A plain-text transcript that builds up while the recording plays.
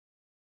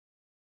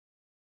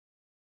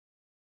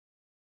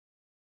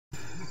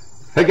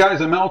Hey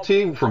guys, I'm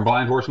LT from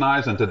Blind Horse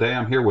Knives, and today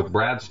I'm here with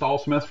Brad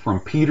Stallsmith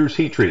from Peter's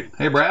Heat Treat.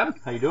 Hey Brad.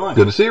 How you doing?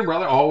 Good to see you,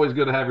 brother. Always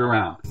good to have you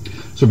around.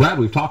 So Brad,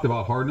 we've talked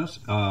about hardness.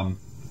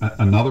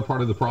 Another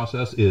part of the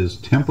process is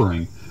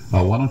tempering.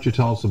 Why don't you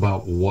tell us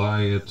about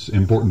why it's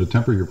important to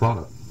temper your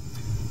product?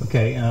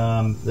 Okay,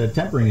 the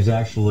tempering is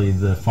actually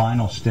the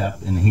final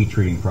step in the heat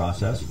treating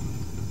process.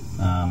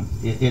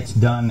 It's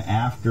done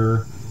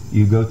after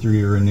you go through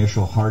your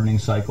initial hardening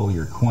cycle,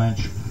 your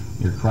quench,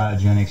 your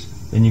cryogenics,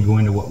 then you go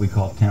into what we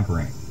call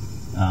tempering.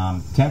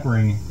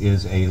 Tempering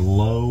is a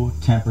low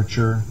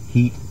temperature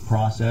heat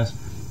process.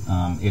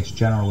 It's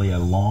generally a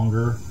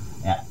longer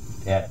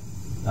at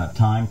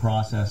time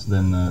process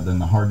than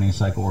the hardening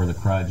cycle or the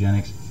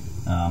cryogenics.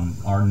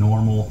 Our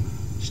normal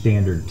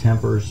standard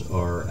tempers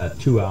are at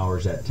 2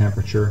 hours at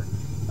temperature.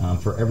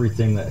 For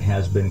everything that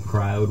has been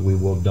cryoed, we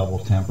will double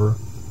temper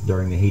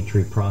during the heat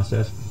treat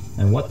process.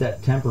 And what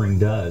that tempering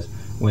does,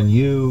 when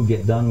you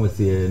get done with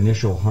the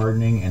initial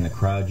hardening and the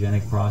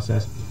cryogenic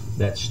process,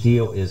 that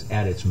steel is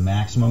at its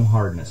maximum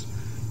hardness,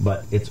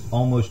 but it's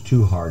almost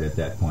too hard at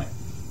that point.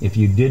 If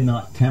you did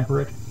not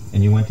temper it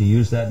and you went to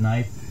use that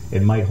knife,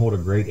 it might hold a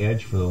great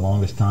edge for the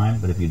longest time,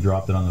 but if you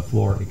dropped it on the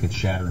floor, it could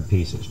shatter in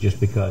pieces, just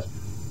because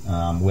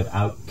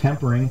without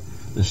tempering,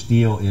 the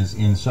steel is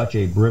in such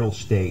a brittle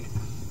state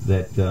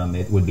that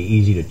it would be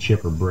easy to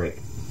chip or break.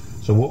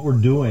 So what we're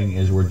doing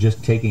is we're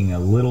just taking a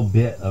little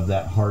bit of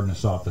that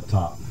hardness off the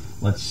top.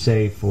 Let's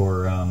say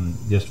for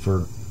just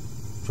for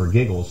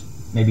giggles,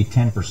 maybe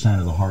 10%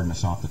 of the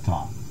hardness off the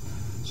top.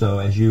 So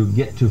as you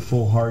get to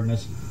full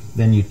hardness,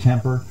 then you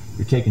temper.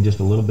 You're taking just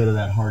a little bit of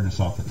that hardness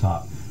off the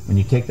top. When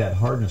you take that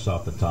hardness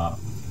off the top,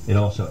 it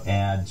also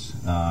adds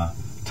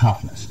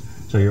toughness.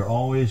 So you're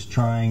always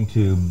trying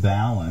to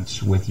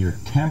balance with your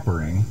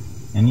tempering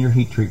and your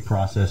heat treat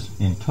process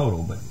in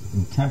total, but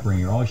in tempering,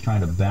 you're always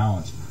trying to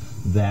balance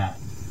that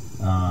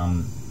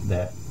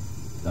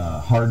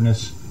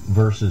hardness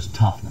versus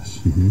toughness.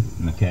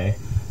 Mm-hmm. Okay,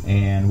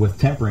 and with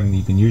tempering,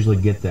 you can usually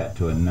get that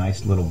to a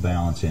nice little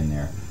balance in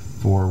there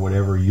for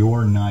whatever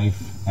your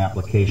knife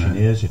application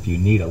is. If you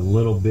need a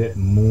little bit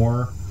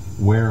more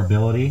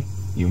wearability,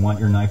 you want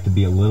your knife to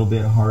be a little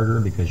bit harder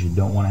because you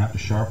don't want to have to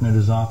sharpen it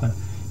as often,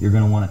 you're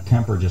going to want to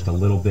temper just a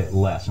little bit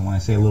less. And when I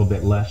say a little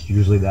bit less,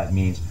 usually that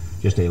means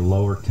just a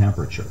lower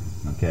temperature.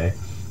 Okay,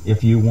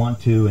 if you want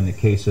to, in the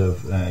case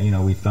of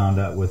we found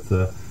out with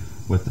the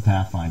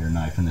Pathfinder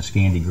knife and the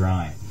Scandi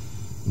grind,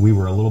 we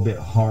were a little bit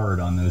hard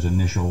on those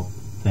initial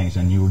things,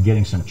 and you were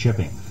getting some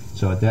chipping.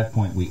 So at that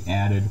point, we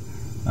added,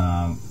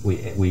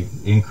 we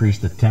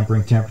increased the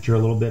tempering temperature a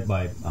little bit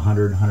by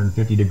 100,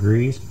 150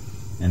 degrees,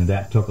 and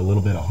that took a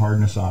little bit of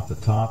hardness off the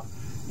top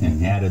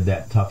and added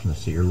that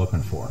toughness that you're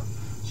looking for.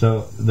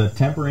 So the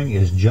tempering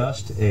is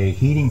just a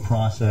heating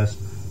process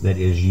that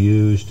is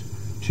used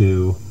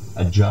to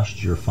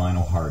adjust your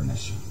final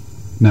hardness.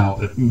 Now,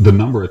 the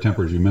number of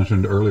tempers you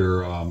mentioned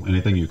earlier,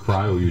 anything you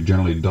cryo, you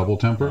generally double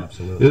temper.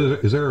 Absolutely.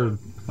 Is there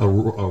a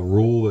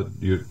rule that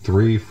you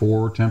 3,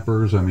 4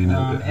 tempers? I mean,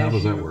 how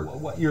does that work?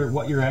 What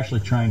you're actually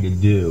trying to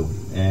do,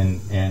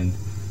 and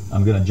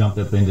I'm going to jump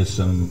up into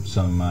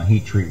some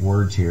heat treat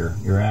words here.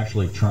 You're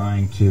actually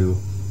trying to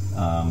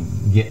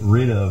get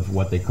rid of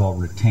what they call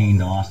retained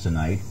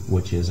austenite,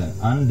 which is an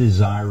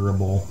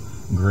undesirable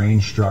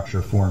grain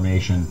structure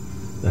formation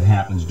that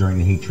happens during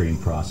the heat treating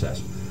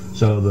process.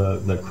 So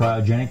the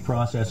cryogenic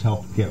process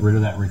helps get rid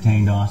of that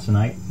retained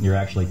austenite. You're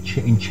actually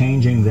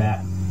changing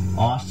that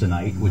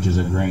austenite, which is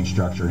a grain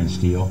structure in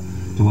steel,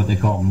 to what they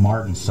call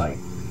martensite.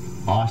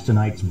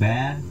 Austenite's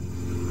bad,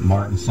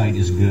 martensite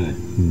is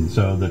good.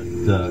 So the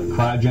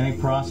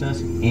cryogenic process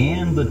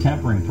and the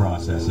tempering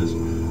processes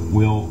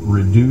will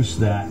reduce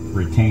that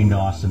retained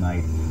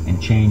austenite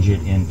and change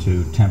it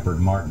into tempered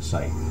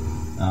martensite.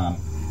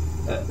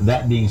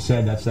 That being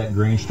said, that's that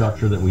grain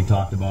structure that we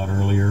talked about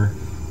earlier.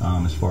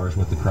 As far as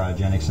what the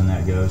cryogenics and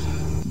that goes.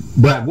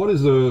 Brad, what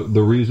is the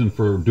reason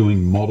for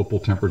doing multiple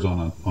tempers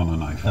on a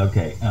knife?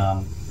 Okay,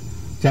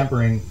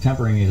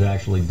 tempering is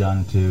actually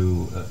done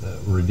to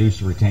reduce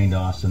the retained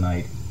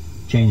austenite,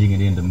 changing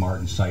it into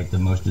martensite, the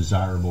most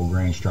desirable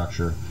grain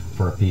structure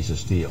for a piece of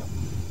steel.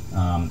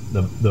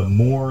 The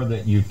more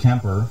that you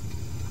temper,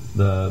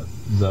 the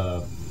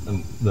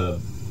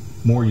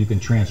more you can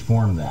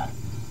transform that.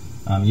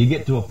 You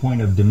get to a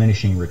point of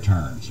diminishing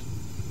returns.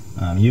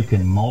 You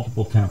can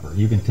multiple temper.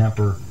 You can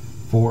temper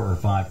 4 or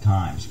 5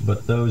 times,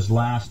 but those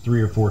last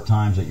 3 or 4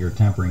 times that you're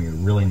tempering, you're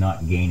really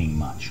not gaining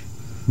much.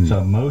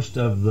 So most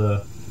of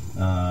the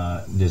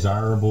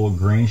desirable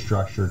grain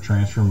structure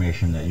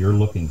transformation that you're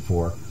looking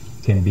for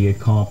can be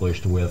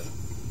accomplished with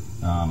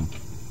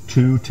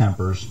 2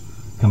 tempers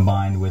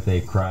combined with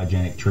a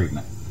cryogenic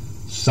treatment.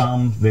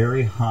 Some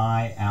very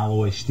high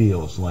alloy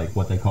steels, like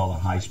what they call the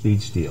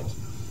high-speed steels,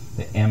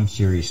 the M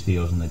series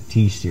steels and the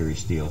T series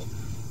steels,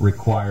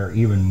 require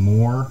even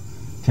more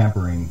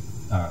tempering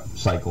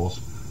cycles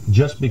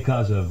just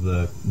because of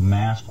the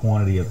mass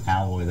quantity of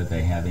alloy that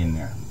they have in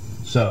there.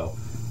 So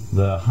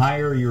the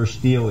higher your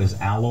steel is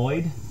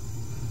alloyed,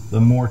 the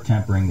more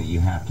tempering that you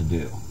have to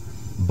do.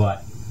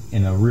 But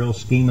in a real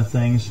scheme of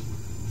things,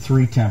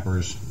 3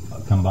 tempers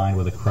combined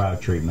with a crowd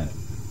treatment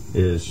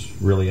is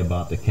really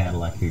about the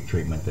Cadillac heat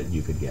treatment that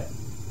you could get.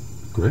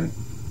 Great.